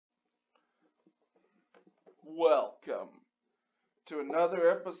Welcome to another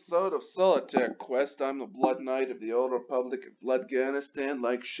episode of Solitaire Quest. I'm the Blood Knight of the Old Republic of Afghanistan.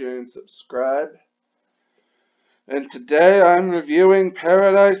 Like, share, and subscribe. And today I'm reviewing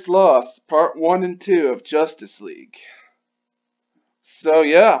Paradise Lost, Part 1 and 2 of Justice League. So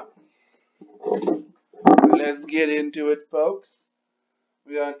yeah, let's get into it, folks.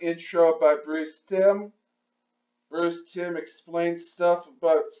 We got an intro by Bruce Timm. Bruce Timm explains stuff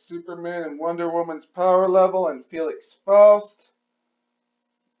about Superman and Wonder Woman's power level and Felix Faust.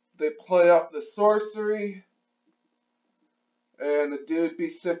 They play up the sorcery, and the dude be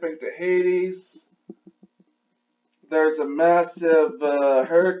sipping to Hades. There's a massive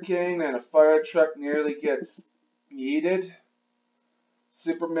hurricane, and a fire truck nearly gets yeeted.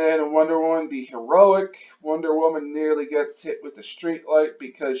 Superman and Wonder Woman be heroic. Wonder Woman nearly gets hit with a streetlight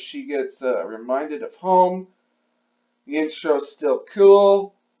because she gets reminded of home. The intro's still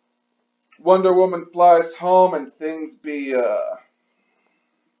cool. Wonder Woman flies home, and things be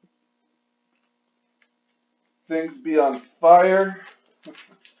on fire.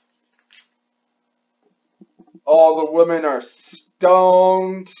 All the women are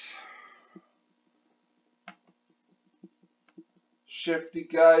stoned. Shifty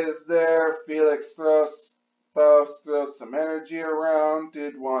guy is there. Faust throws some energy around.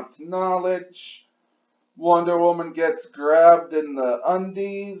 Dude wants knowledge. Wonder Woman gets grabbed in the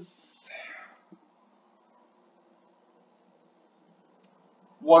undies.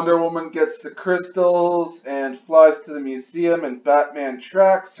 Wonder Woman gets the crystals and flies to the museum, and Batman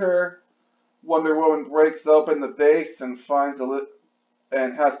tracks her. Wonder Woman breaks open the vase and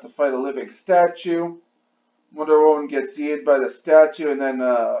and has to fight a living statue. Wonder Woman gets eaten by the statue, and then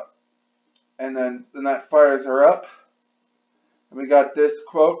that fires her up. And we got this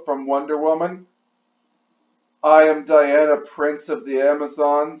quote from Wonder Woman: "I am Diana, Prince of the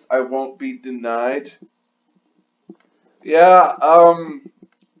Amazons. I won't be denied." Yeah,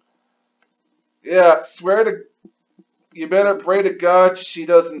 you better pray to God she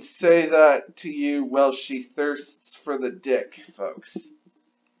doesn't say that to you while she thirsts for the dick, folks.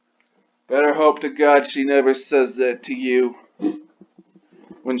 Better hope to God she never says that to you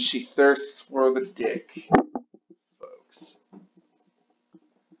when she thirsts for the dick, folks.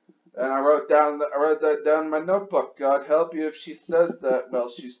 And I wrote that down in my notebook. God help you if she says that while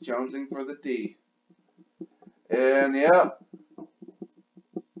she's jonesing for the D. And yeah,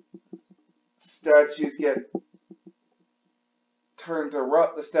 statues get turned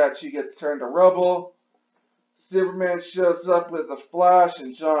to the statue gets turned to rubble. Superman shows up with the Flash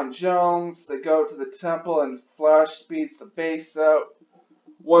and John Jones. They go to the temple, and Flash speeds the vase out.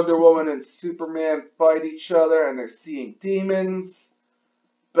 Wonder Woman and Superman fight each other, and they're seeing demons.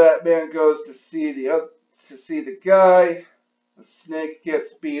 Batman goes to see the guy. The snake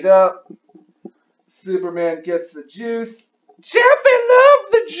gets beat up. Superman gets the juice. Jeffy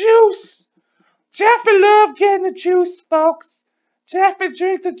loved the juice. Jeffy loved getting the juice, folks. Jeffy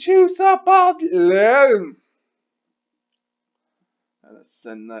drank the juice up all day. Gotta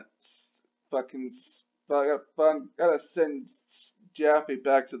send that gotta send Jeffy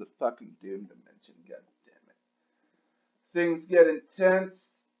back to the fucking Doom Dimension. God damn it. Things get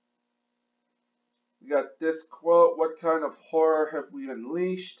intense. We got this quote: "What kind of horror have we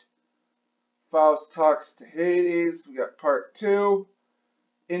unleashed?" Faust talks to Hades. We got part 2.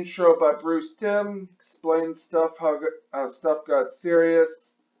 Intro by Bruce Timm. Explains how stuff got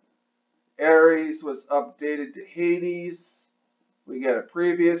serious. Ares was updated to Hades. We get it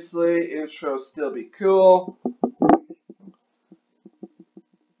previously. Intro still be cool.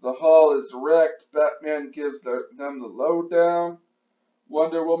 The hall is wrecked. Batman gives them the lowdown.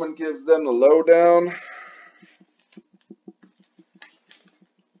 Wonder Woman gives them the lowdown.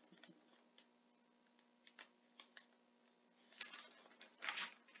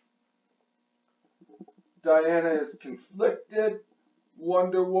 Diana is conflicted.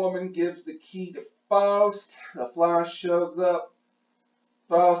 Wonder Woman gives the key to Faust. The Flash shows up.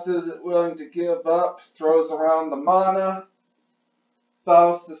 Faust isn't willing to give up, throws around the mana.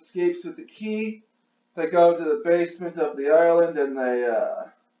 Faust escapes with the key. They go to the basement of the island, and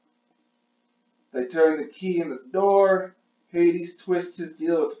they turn the key in the door. Hades twists his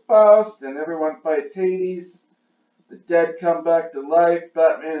deal with Faust, and everyone fights Hades. The dead come back to life.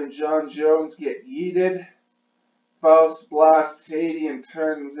 Batman and John Jones get yeeted. Faust blasts Hades and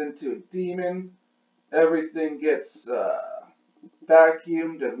turns into a demon. Everything gets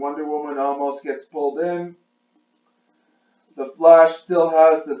vacuumed, and Wonder Woman almost gets pulled in. The Flash still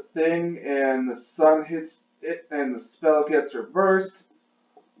has the thing, and the sun hits it, and the spell gets reversed.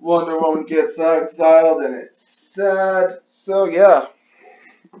 Wonder Woman gets exiled, and it's sad. So yeah.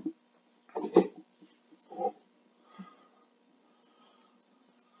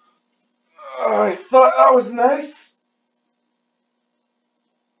 thought that was nice.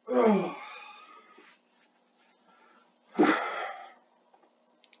 Oh.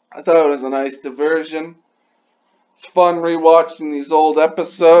 I thought it was a nice diversion. It's fun rewatching these old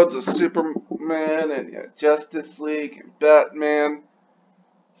episodes of Superman and Justice League and Batman.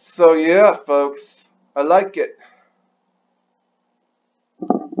 So yeah, folks, I like it.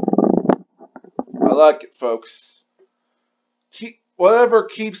 I like it, folks. Whatever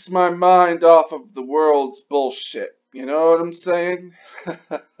keeps my mind off of the world's bullshit. You know what I'm saying?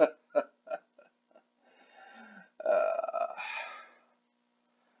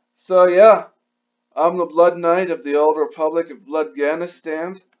 So yeah, I'm the Blood Knight of the Old Republic of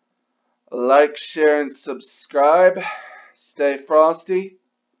Bloodganistan. Like, share, and subscribe. Stay frosty.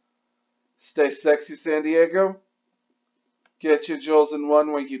 Stay sexy, San Diego. Get your jewels in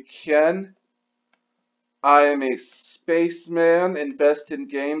one where you can. I am a spaceman. Invest in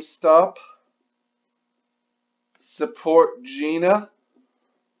GameStop. Support Gina.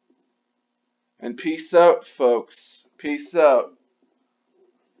 And peace out, folks. Peace out.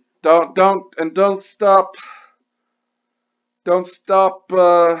 Don't stop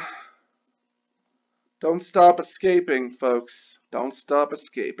escaping, folks. Don't stop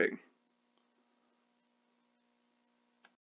escaping.